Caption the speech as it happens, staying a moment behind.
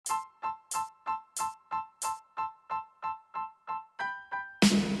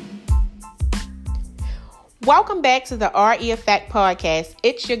Welcome back to the RE Effect podcast.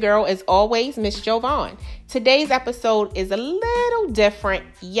 It's your girl, as always, Miss Jovan. Today's episode is a little different,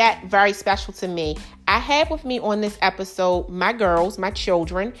 yet very special to me. I have with me on this episode my girls, my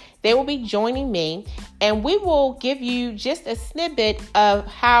children. They will be joining me, and we will give you just a snippet of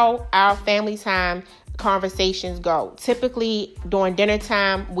how our family time conversations go. Typically, during dinner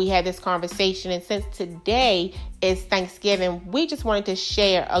time, we have this conversation, and since today is Thanksgiving, we just wanted to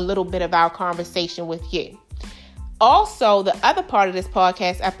share a little bit of our conversation with you. Also, the other part of this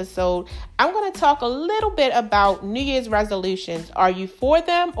podcast episode, I'm going to talk a little bit about New Year's resolutions. Are you for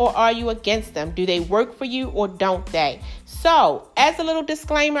them or are you against them? Do they work for you or don't they? So, as a little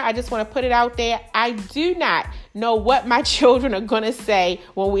disclaimer, I just want to put it out there. I do not know what my children are going to say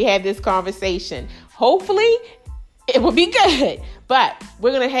when we have this conversation. Hopefully, it will be good. But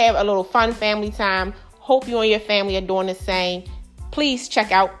we're going to have a little fun family time. Hope you and your family are doing the same. Please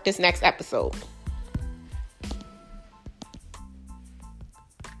check out this next episode.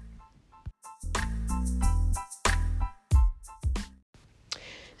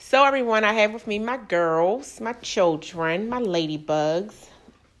 So everyone, I have with me my girls, my children, my ladybugs.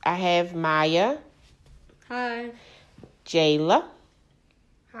 I have Maya. Hi. Jayla.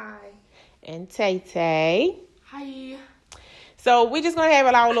 Hi. And Tay-Tay. Hi. So we're just going to have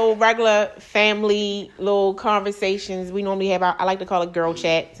our little regular family little conversations. We normally have, I like to call it girl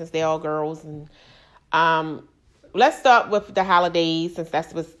chat since they're all girls. And let's start with the holidays since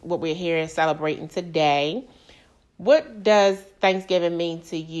that's what we're here celebrating today. What does Thanksgiving mean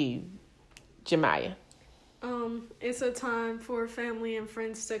to you, Jemiah? It's a time for family and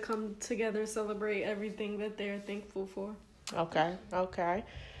friends to come together, celebrate everything that they're thankful for. Okay.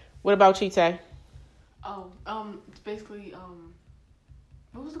 What about you, Tay? It's basically,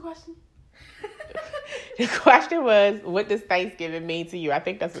 what was the question? The question was, what does Thanksgiving mean to you? I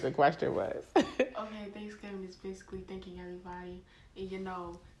think that's what the question was. Okay, Thanksgiving is basically thanking everybody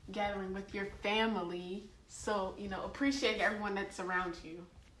and, gathering with your family. So, appreciate everyone that's around you.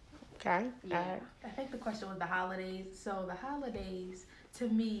 Okay. Yeah. All right. I think the question was the holidays. So the holidays, to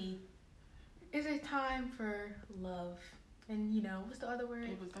me, is a time for love. And, what's the other word?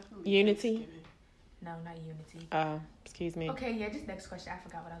 It was definitely Unity? Thanksgiving. No, not unity. Excuse me. Okay, yeah, just next question. I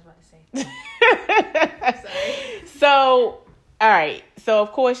forgot what I was about to say. Sorry. So, all right. So,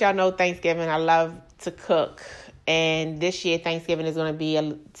 of course, y'all know Thanksgiving. I love to cook. And this year, Thanksgiving is going to be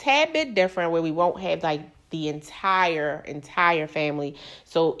a tad bit different where we won't have, the entire family.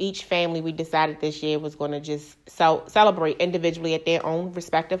 So each family we decided this year was going to just celebrate individually at their own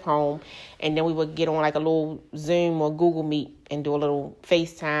respective home. And then we would get on a little Zoom or Google Meet and do a little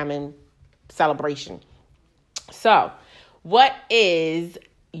FaceTime and celebration. So what is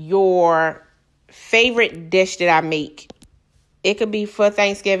your favorite dish that I make? It could be for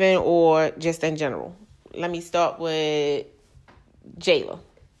Thanksgiving or just in general. Let me start with Jayla.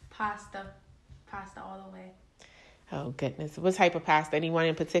 Pasta all the way. Oh, goodness. What type of pasta? Anyone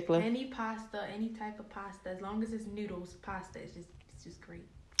in particular? Any pasta, any type of pasta. As long as it's noodles, pasta is just great.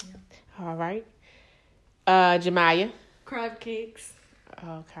 Yeah. All right. Jemiah. Crab cakes.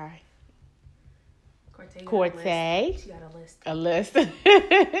 Okay. Corte. She got a list. A list.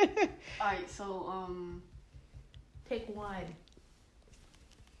 Alright, so, Pick one.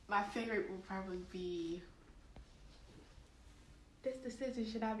 my favorite will probably be... This decision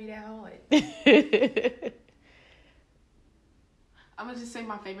should not be that hard. I'm going to just say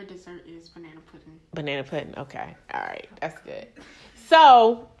my favorite dessert is banana pudding. Banana pudding. Okay. All right. That's good.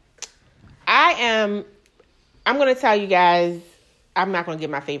 So, I'm going to tell you guys, I'm not going to get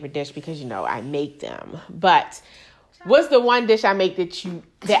my favorite dish because, I make them. But what's the one dish I make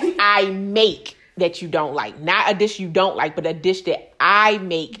that I make that you don't like? Not a dish you don't like, but a dish that I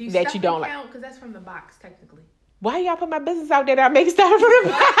make that you don't like. Because that's from the box, technically. Why y'all put my business out there that I make stuff from the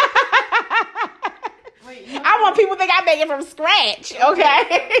box? Wait, I want people to think I make it from scratch,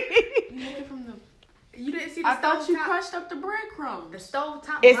 okay? You make it from the... You didn't see the I stove thought you top? crushed up the breadcrumbs. The stove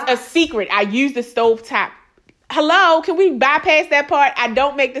top It's box. a secret. I use the stovetop. Hello, can we bypass that part? I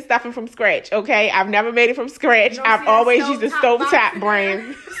don't make the stuffing from scratch, okay? I've never made it from scratch. You don't I've see that always used the stovetop box stovetop in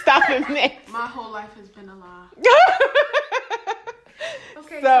brand stuffing mix. My whole life has been a lie.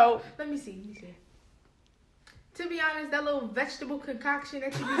 Okay, So- let me see. To be honest, that little vegetable concoction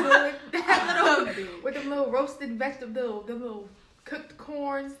that you be doing, that little, with the little roasted vegetable, the little cooked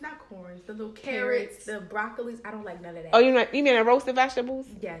corns, the little carrots, the broccolis, I don't like none of that. Oh, you mean the roasted vegetables?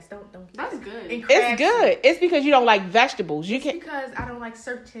 Yes, don't. That's good. And It's crab good. soup. It's because you don't like vegetables. You It's can because I don't like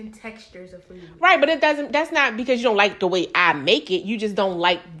certain textures of food. right, but that's not because you don't like the way I make it. You just don't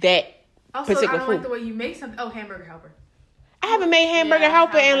like that Also, I particular don't food. like the way you make something. Oh, hamburger helper. I haven't made hamburger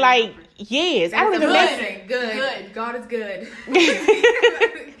helper in like years. I don't even make good. God is good.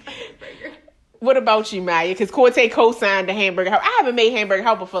 What about you, Maya? Because Corte co-signed the hamburger helper. I haven't made hamburger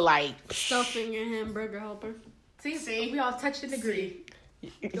helper for like stuffing and hamburger helper. See, we all touched and agreed.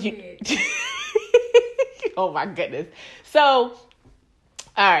 Go ahead. Oh my goodness. So,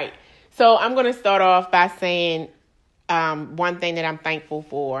 all right. So I'm gonna start off by saying one thing that I'm thankful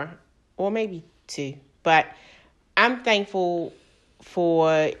for, or maybe two, but I'm thankful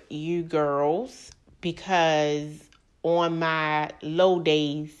for you girls because on my low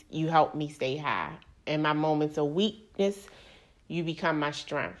days, you help me stay high. In my moments of weakness, you become my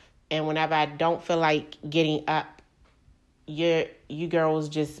strength. And whenever I don't feel like getting up, you girls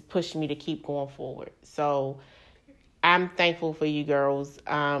just push me to keep going forward. So I'm thankful for you girls.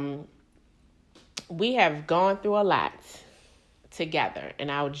 We have gone through a lot together in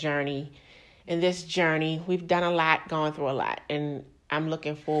our journey. In this journey, we've done a lot, gone through a lot. And I'm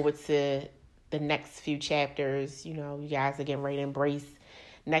looking forward to the next few chapters. You know, you guys are getting ready to embrace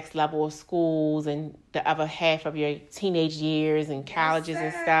next level of schools and the other half of your teenage years and colleges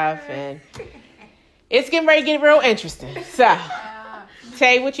and stuff. And it's getting ready to get real interesting. So,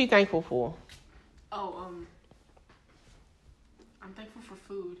 Tay, what you thankful for? I'm thankful for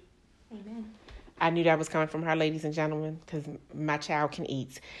food. Amen. I knew that was coming from her, ladies and gentlemen, because my child can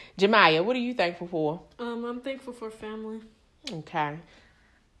eat. Jemiah, what are you thankful for? I'm thankful for family. Okay.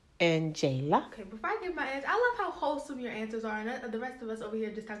 And Jayla? Okay, before I give my answer, I love how wholesome your answers are, and the rest of us over here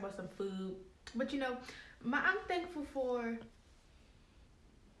just talk about some food. But you know, I'm thankful for.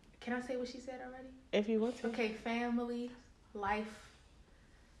 Can I say what she said already? If you want to. Okay, family, life,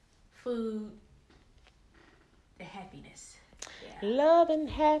 food, and happiness. Yeah. Love and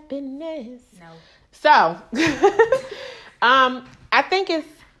happiness. No. So, I think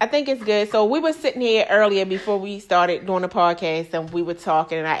it's good. So we were sitting here earlier before we started doing the podcast, and we were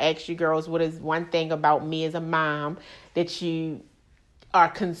talking, and I asked you girls, what is one thing about me as a mom that you are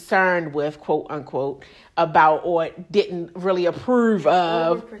concerned with, quote unquote, about or didn't really approve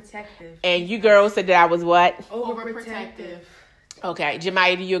of? Overprotective. And you girls said that I was what? Overprotective. Okay.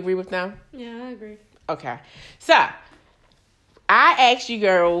 Jemiah, do you agree with them? Yeah, I agree. Okay. So, I asked you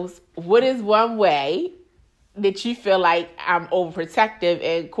girls, what is one way that you feel like I'm overprotective?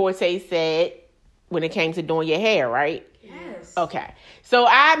 And Corte said when it came to doing your hair, right? Yes. Okay. So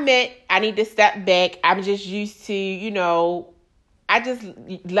I admit I need to step back. I'm just used to, you know, I just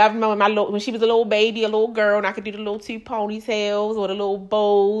loved her when she was a little baby, a little girl, and I could do the little two ponytails or the little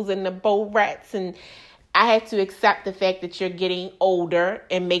bows and the bow rats. And I had to accept the fact that you're getting older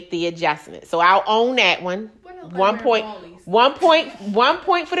and make the adjustment. So I'll own that one. 1 point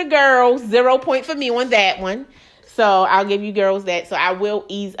for the girls, 0 point for me on that one. So I'll give you girls that. So I will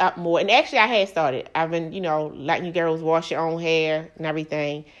ease up more. And actually I had started. I've been, you know, letting you girls wash your own hair and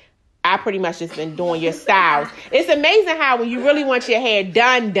everything. I pretty much just been doing your styles. It's amazing how when you really want your hair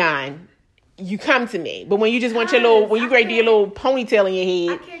done, you come to me. But when you just want your little, when you ready to do your little ponytail in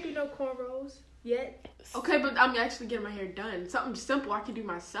your head. I can't do no cornrows yet. Okay, but I'm actually getting my hair done. Something simple I can do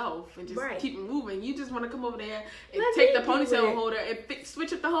myself and just Right. keep it moving. You just want to come over there and Let take me the do ponytail it. holder and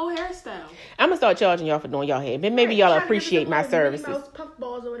switch up the whole hairstyle. I'm going to start charging y'all for doing y'all hair. But maybe y'all appreciate my services. Mouse puff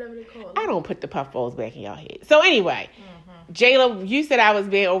balls or whatever they call them. I don't put the puff balls back in y'all head. So anyway, Jayla, you said I was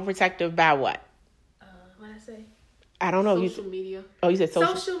being overprotective by what? What'd I say? I don't know. Social media. Oh, you said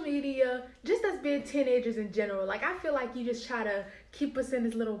Social media, just us being teenagers in general. Like, I feel like you just try to keep us in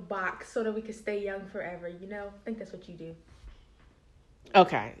this little box so that we can stay young forever, you know? I think that's what you do.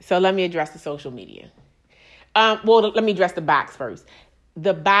 Okay, so let me address the social media. Well, let me address the box first.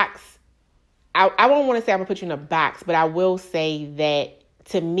 The box, I won't want to say I'm going to put you in a box, but I will say that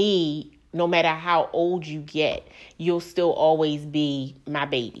to me, no matter how old you get, you'll still always be my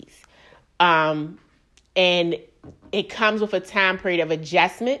babies. And it comes with a time period of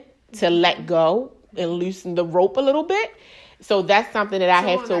adjustment to let go and loosen the rope a little bit. So that's something that I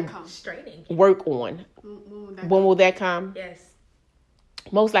have to work on. When will that come? Yes.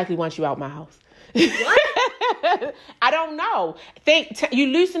 Most likely once you out my house. What? I don't know. You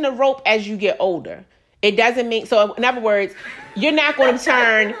loosen the rope as you get older. It doesn't mean, so in other words, you're not going to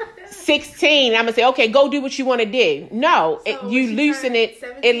turn 16. I'm going to say, okay, go do what you want to do. No, So you when she loosen it.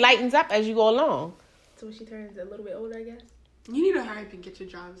 17? It lightens up as you go along. So when she turns a little bit older, I guess? You need to hurry up and get your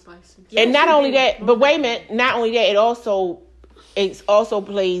driver's license. Yeah, And not she only did. that, but wait a minute, not only that, it also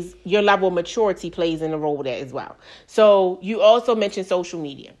plays, your level of maturity plays in the role with that as well. So you also mentioned social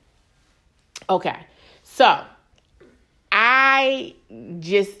media. Okay. So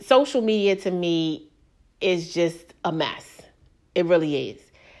social media to me is just a mess. It really is.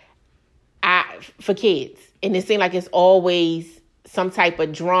 for kids. And it seems like it's always some type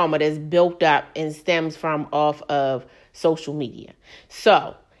of drama that's built up and stems from off of social media.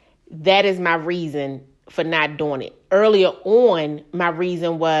 So that is my reason for not doing it. Earlier on, my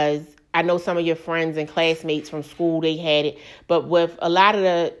reason was, I know some of your friends and classmates from school, they had it, but with a lot of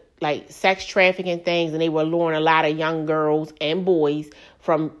the like sex trafficking things, and they were luring a lot of young girls and boys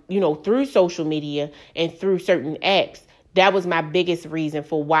from, through social media and through certain apps. That was my biggest reason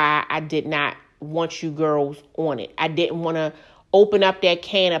for why I did not want you girls on it. I didn't want to open up that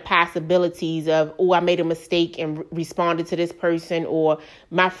can of possibilities of, I made a mistake and responded to this person, or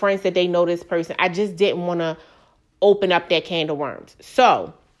my friends said they know this person. I just didn't want to open up that can of worms.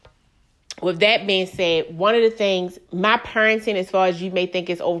 So with that being said, one of the things, my parenting, as far as you may think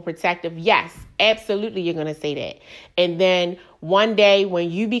is overprotective, yes, absolutely you're going to say that. And then one day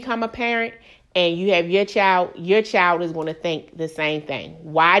when you become a parent and you have your child is going to think the same thing.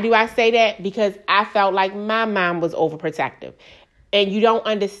 Why do I say that? Because I felt like my mom was overprotective. And you don't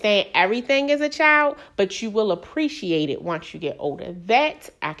understand everything as a child, but you will appreciate it once you get older. That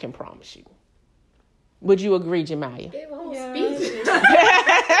I can promise you. Would you agree, Jemiah?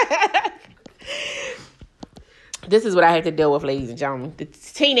 This is what I have to deal with, ladies and gentlemen. The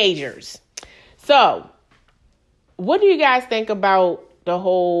teenagers. So, what do you guys think about the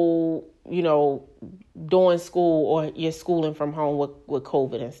whole, doing school or you're schooling from home with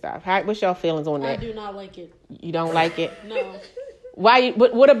COVID and stuff? What's your feelings on that? I do not like it. You don't like it? No. Why?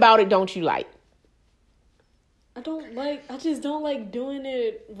 What about it don't you like? I just don't like doing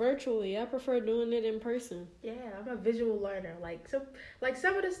it virtually. I prefer doing it in person. Yeah, I'm a visual learner. Some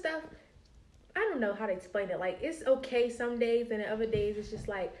of the stuff, I don't know how to explain it. Like, it's okay some days, and then other days it's just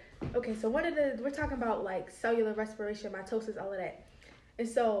like, okay, so we're talking about like cellular respiration, mitosis, all of that. And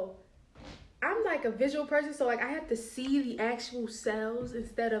so I'm like a visual person, so like I have to see the actual cells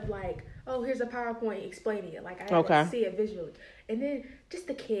instead of like, oh, here's a PowerPoint explaining it. Like I have to see it visually. And then just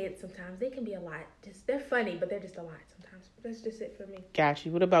the kids, sometimes they can be a lot. They're funny, but they're just a lot sometimes. That's just it for me. Got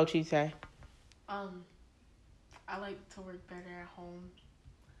you. What about you, Tay? I like to work better at home.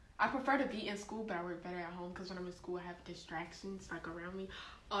 I prefer to be in school, but I work better at home because when I'm in school, I have distractions like around me.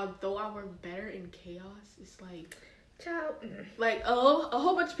 Though I work better in chaos, it's like, child, like a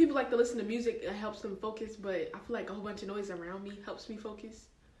whole bunch of people like to listen to music. It helps them focus, but I feel like a whole bunch of noise around me helps me focus.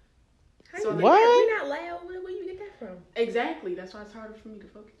 So what? We're not loud. Where you get that from? Exactly. That's why it's harder for me to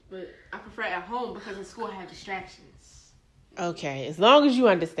focus. But I prefer it at home because in school I have distractions. Okay, as long as you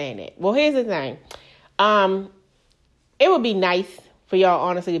understand it. Well, here's the thing. It would be nice for y'all,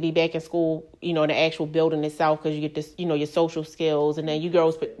 honestly, to be back in school, in the actual building itself, because you get this, your social skills. And then you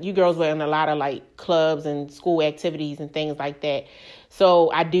girls were in a lot of like clubs and school activities and things like that.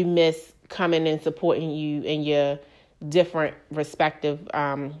 So I do miss coming and supporting you in your different respective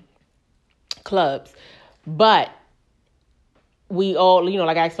clubs. But we all,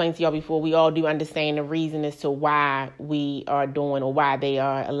 like I explained to y'all before, we all do understand the reason as to why we are doing, or why they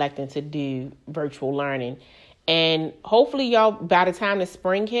are electing to do virtual learning. And hopefully y'all, by the time the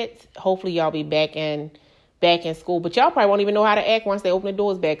spring hits, hopefully y'all be back in school. But y'all probably won't even know how to act once they open the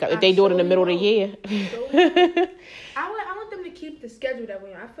doors back up, if they do it in the middle of the year. I want them to keep the schedule that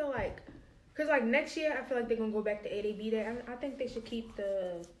way. I feel like, because like next year, I feel like they're going to go back to A-B Day. I think they should keep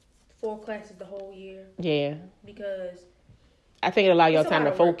the 4 classes the whole year. Yeah. Because I think it allows y'all time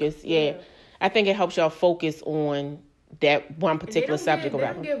to focus. Yeah. I think it helps y'all focus on that one particular subject. They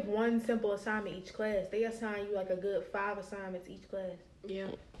don't give one simple assignment each class. They assign you like a good 5 assignments each class. Yeah.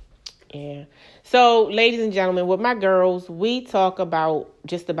 Yeah. So, ladies and gentlemen, with my girls, we talk about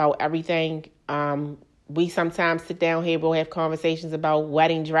just about everything. We sometimes sit down here, we'll have conversations about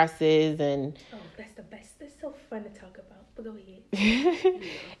wedding dresses and... Oh, that's the best. That's so fun to talk about. But go ahead.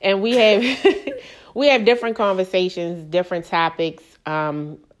 And we have different conversations, different topics.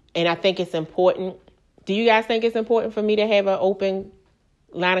 And I think it's important. Do you guys think it's important for me to have an open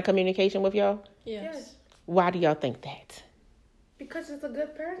line of communication with y'all? Yes. Why do y'all think that? Because it's a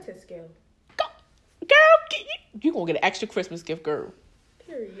good parenting skill. Girl, you gonna get an extra Christmas gift, girl.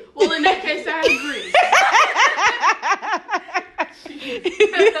 Period. Well, in that case, I agree.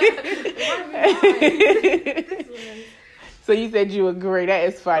 So you said you agree. That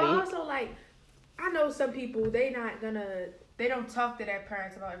is funny. But also, like, I know some people, they don't talk to their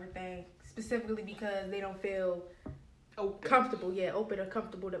parents about everything, specifically because they don't feel comfortable, open or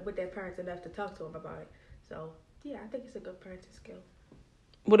comfortable with their parents enough to talk to them about it. So, yeah, I think it's a good parenting skill.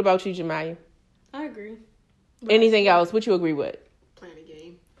 What about you, Jemiah? I agree. Anything else? What you agree with? Playing a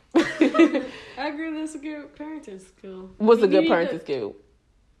game. I agree that's a good parenting skill. What's a good parenting skill?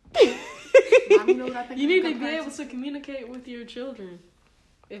 You need to be able to communicate with your children.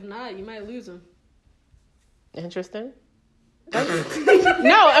 If not, you might lose them. Interesting. No,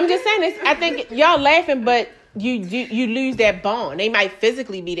 I'm just saying this. I think y'all laughing, but you lose that bond. They might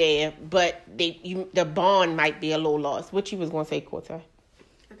physically be there, but the bond might be a little lost. What you was gonna say, Cortez?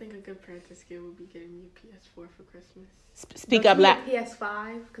 I think a good parenting skill would be getting me a PS4 for Christmas. Speak up loud.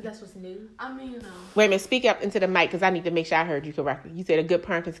 PS5 because that's what's new. I mean, Wait a minute. Speak up into the mic because I need to make sure I heard you correctly. You said a good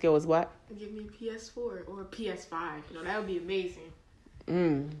parenting skill is what? Give me a PS4 or a PS5. That would be amazing.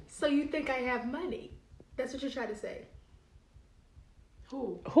 So you think I have money? That's what you're trying to say.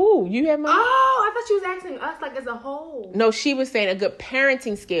 Who? You have money? Oh, I thought she was asking us like as a whole. No, she was saying a good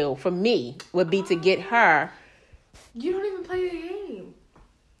parenting skill for me would be to get her. You don't even play the game.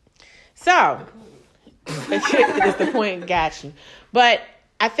 So, that's the point. Got you. But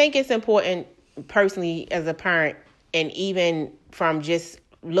I think it's important personally as a parent, and even from just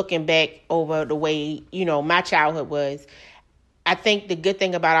looking back over the way, my childhood was, I think the good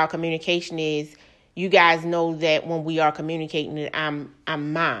thing about our communication is you guys know that when we are communicating that I'm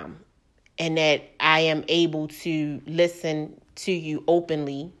mom and that I am able to listen to you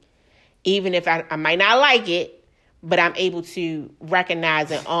openly, even if I might not like it, but I'm able to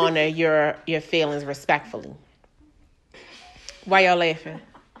recognize and honor your feelings respectfully. Why y'all laughing?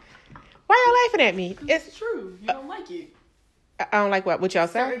 Why y'all laughing at me? It's true. You don't like it. I don't like what y'all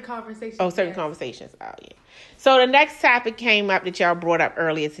say? Certain conversations. Oh, certain conversations. Oh, yeah. So the next topic came up that y'all brought up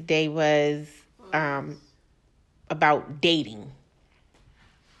earlier today was about dating.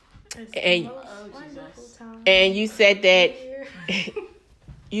 And you said that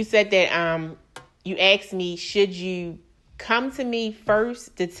you asked me, should you come to me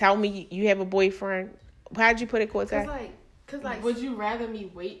first to tell me you have a boyfriend? How'd you put it, Cortez? Cause would you rather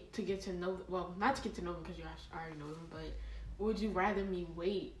me wait to get to know? Well, not to get to know them because you already know them, but would you rather me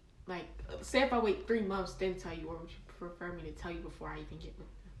wait? Like, say if I wait 3 months, then tell you, or would you prefer me to tell you before I even get with them?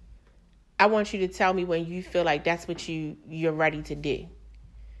 I want you to tell me when you feel like that's what you're ready to do.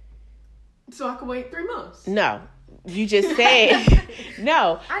 So I can wait 3 months. No, you just said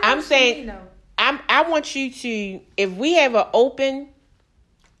no. I'm saying I want you to. If we have an open,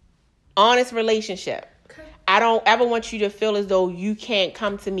 honest relationship, I don't ever want you to feel as though you can't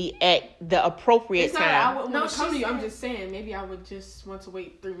come to me at the appropriate time. I wouldn't want to come to you. I'm just saying maybe I would just want to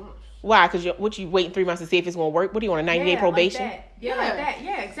wait 3 months. Why? Because you waiting 3 months to see if it's going to work? What do you want, a 90-day probation? Like that.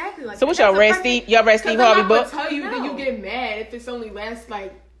 Yeah, exactly. So what's your Red Steve Harvey book? If I tell you, then you get mad if it's only lasts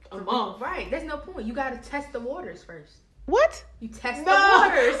like a month. Right. There's no point. You got to test the waters first. What? You test the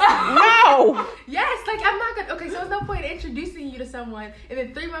waters. No. Yes, I'm not gonna. Okay, so there's no point in introducing you to someone, and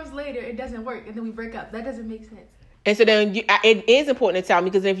then 3 months later it doesn't work, and then we break up. That doesn't make sense. And so then it is important to tell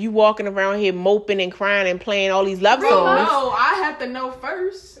me, because if you walking around here moping and crying and playing all these love songs, no, I have to know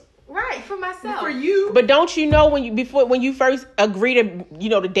first. Right, for myself. For you. But don't you know when you first agree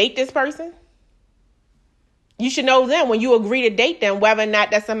to date this person? You should know them when you agree to date them, whether or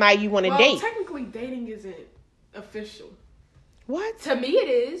not that's somebody you want to date. Technically, dating isn't official. What? To me, it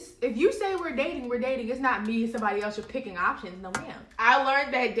is. If you say we're dating. It's not me and somebody else. You're picking options. No, ma'am. I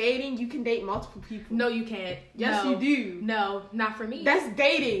learned that dating, you can date multiple people. No, you can't. Yes, you do. No, not for me. That's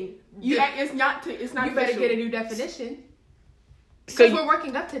dating. It's not. It's not. You better get a new definition. So we're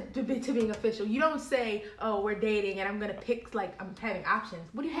working up to being official. You don't say, "Oh, we're dating," and I'm gonna pick I'm having options.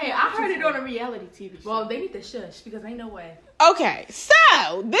 What do you? Hey, I heard it on a reality TV show. Well, they need to shush because ain't no way. Okay,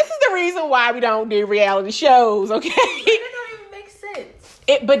 so this is the reason why we don't do reality shows. Okay, That don't even make sense.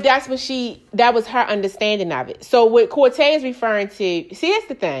 But that was her understanding of it. So what Cortez is referring to, see, that's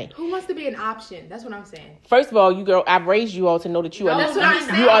the thing. Who wants to be an option? That's what I'm saying. First of all, you girl, I've raised you all to know that you that's what I'm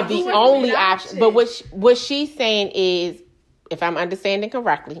saying. You are the Who wants to be only an option. But what she's saying is, if I'm understanding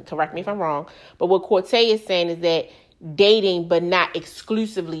correctly, correct me if I'm wrong, but what Cortez is saying is that dating, but not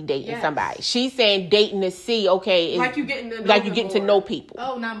exclusively dating somebody. She's saying dating to see, okay, like you getting to know people.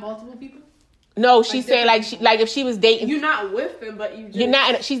 Oh, not multiple people. No, she's saying like if she was dating, you're not with them, but you're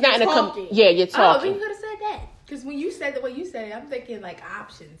not. She's not in a you're talking. Oh, then you could have said that. Because when you said the way you said it, I'm thinking like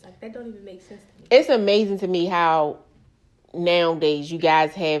options. Like that don't even make sense to me. It's amazing to me how nowadays you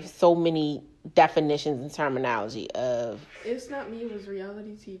guys have so many definitions and terminology of. It's not me. It was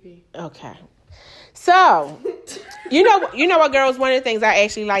reality TV. Okay, so you know what, girls? One of the things I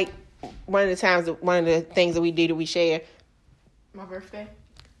actually like. One of the things that we do that we share. My birthday.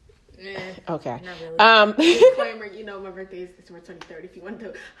 Okay. Not really. Disclaimer, my birthday is December 23rd. If you want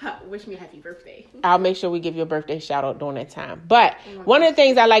to wish me a happy birthday. I'll make sure we give you a birthday shout out during that time. But one of the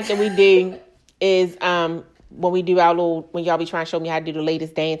things I like that we do is when we do when y'all be trying to show me how to do the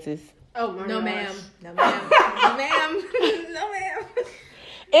latest dances. Oh, my No, ma'am. No, ma'am. No, ma'am. No, ma'am.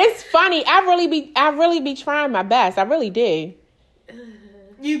 It's funny. I really be trying my best. I really do.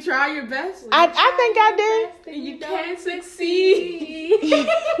 You try your best. I think I did. You can't succeed.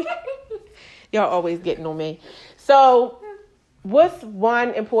 Y'all always getting on me. So, what's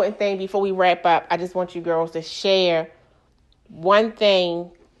one important thing before we wrap up? I just want you girls to share one thing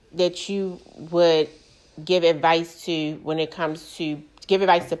that you would give advice to when it comes to give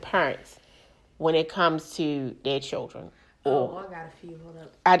advice to parents when it comes to their children. I got a few. Hold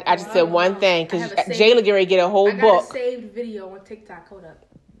up. I just said one thing because Jayla get ready to get a whole book. I got a saved video on TikTok. Hold up.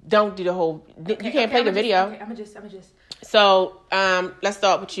 Don't do the whole. Okay, you can't play the video. Okay, I'm just. So, let's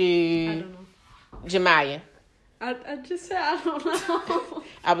start with you, I don't know. Jemiah. I just said I don't know.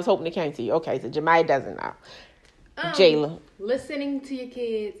 I was hoping it came to you. Okay, so Jemiah doesn't know. Jayla. Listening to your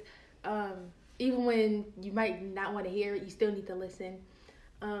kids, even when you might not want to hear it, you still need to listen.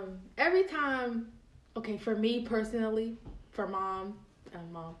 Every time, okay, for me personally, for mom,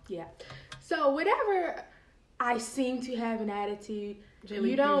 yeah. So whenever I seem to have an attitude, Jayla,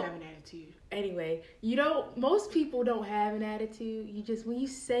 you don't have an attitude. Anyway, most people don't have an attitude. You just, when you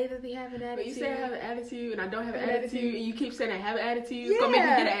say that they have an attitude. But you say I have an attitude and I don't have an attitude and you keep saying I have an attitude, it's going to make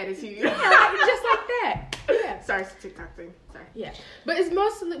you get an attitude. Yeah, just like that. Yeah. Sorry, it's a TikTok thing. Sorry. Yeah. But it's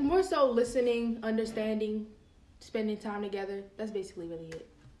more so listening, understanding, spending time together. That's basically really it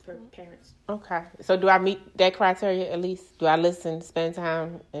for parents. Okay. So do I meet that criteria at least? Do I listen, spend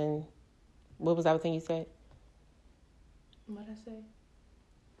time, and what was the other thing you said? What'd I say?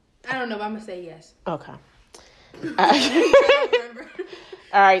 I don't know, but I'm going to say yes. Okay.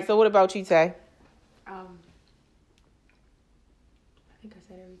 All right. So what about you, Tay? I think I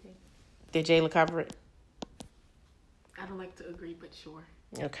said everything. Did Jayla cover it? I don't like to agree, but sure.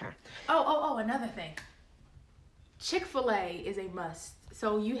 Okay. Oh, another thing. Chick-fil-A is a must.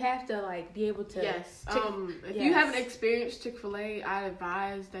 So you have to be able to. Yes. If you haven't experienced Chick-fil-A, I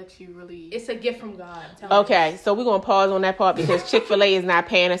advise that you really. It's a gift from God. Okay, so we're gonna pause on that part because Chick-fil-A is not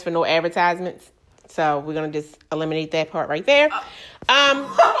paying us for no advertisements. So we're gonna just eliminate that part right there.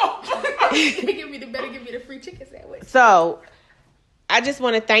 Give me the free chicken sandwich. So I just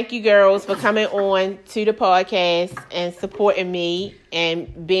want to thank you girls for coming on to the podcast and supporting me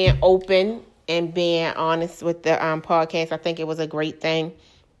and being open and being honest with the podcast. I think it was a great thing.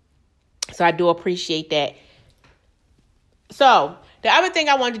 So I do appreciate that. So the other thing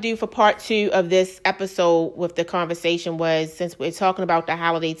I wanted to do for part 2 of this episode with the conversation was, since we're talking about the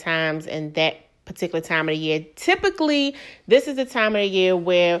holiday times and that particular time of the year, typically this is the time of the year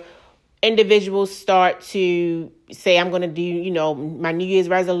where individuals start to say, I'm going to do, my New Year's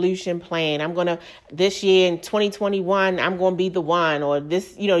resolution plan. This year in 2021, I'm going to be the one, or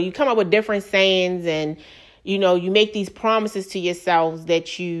this, you come up with different sayings and, you make these promises to yourselves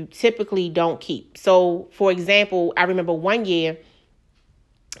that you typically don't keep. So, for example, I remember one year,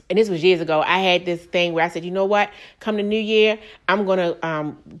 and this was years ago, I had this thing where I said, you know what, come the new year, I'm going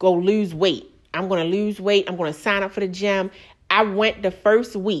to go lose weight. I'm going to lose weight. I'm going to sign up for the gym. I went the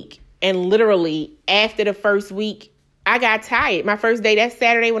first week. And literally, after the first week, I got tired. My first day, that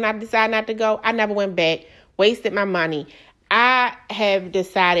Saturday when I decided not to go, I never went back, wasted my money. I have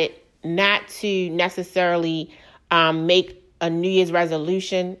decided not to necessarily make a New Year's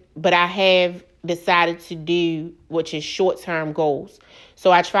resolution, but I have decided to do, which is short-term goals. So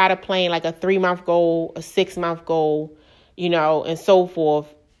I try to plan like a 3-month goal, a 6-month goal, and so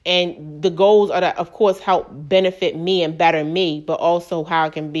forth. And the goals are to, of course, help benefit me and better me, but also how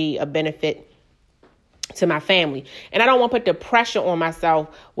it can be a benefit to my family. And I don't want to put the pressure on myself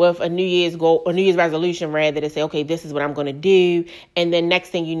with a New Year's goal or New Year's resolution, rather, to say, okay, this is what I'm going to do. And then next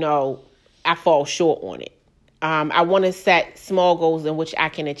thing you know, I fall short on it. I want to set small goals in which I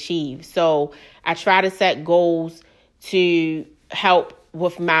can achieve. So I try to set goals to help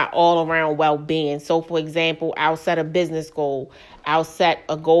with my all-around well-being. So, for example, I'll set a business goal. I'll set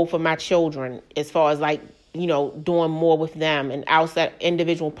a goal for my children as far as doing more with them. And I'll set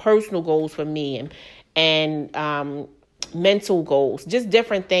individual personal goals for me and mental goals, just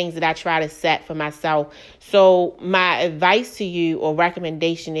different things that I try to set for myself. So my advice to you or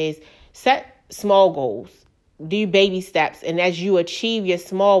recommendation is set small goals. Do baby steps. And as you achieve your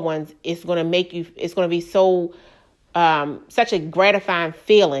small ones, it's going to be so such a gratifying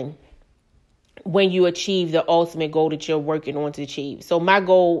feeling when you achieve the ultimate goal that you're working on to achieve. So my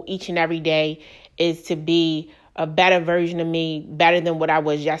goal each and every day is to be a better version of me, better than what I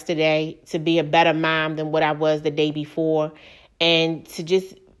was yesterday, to be a better mom than what I was the day before, and to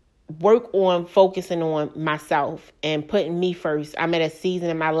just work on focusing on myself and putting me first. I'm at a season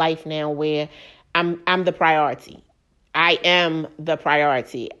in my life now where I'm the priority. I am the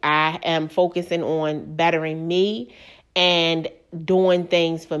priority. I am focusing on bettering me and doing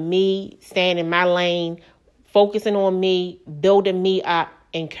things for me, staying in my lane, focusing on me, building me up,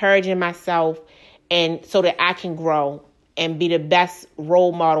 encouraging myself, and so that I can grow and be the best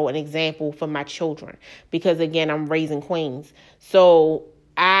role model and example for my children. Because again, I'm raising queens. So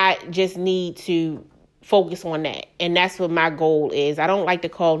I just need to focus on that. And that's what my goal is. I don't like to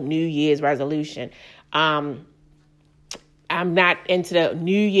call New Year's resolution. I'm not into the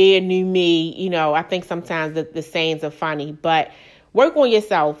new year, new me. I think sometimes the sayings are funny, but work on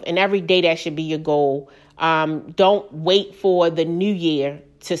yourself, and every day that should be your goal. Don't wait for the new year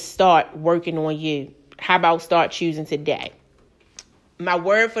to start working on you. How about start choosing today? My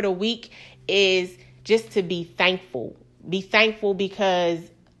word for the week is just to be thankful. Be thankful because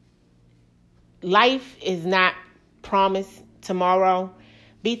life is not promised tomorrow.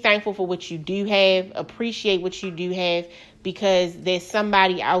 Be thankful for what you do have. Appreciate what you do have, because there's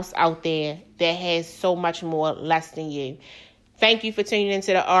somebody else out there that has so much more less than you. Thank you for tuning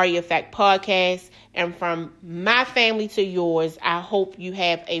into the RE Effect podcast. And from my family to yours, I hope you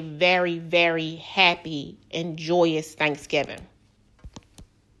have a very, very happy and joyous Thanksgiving.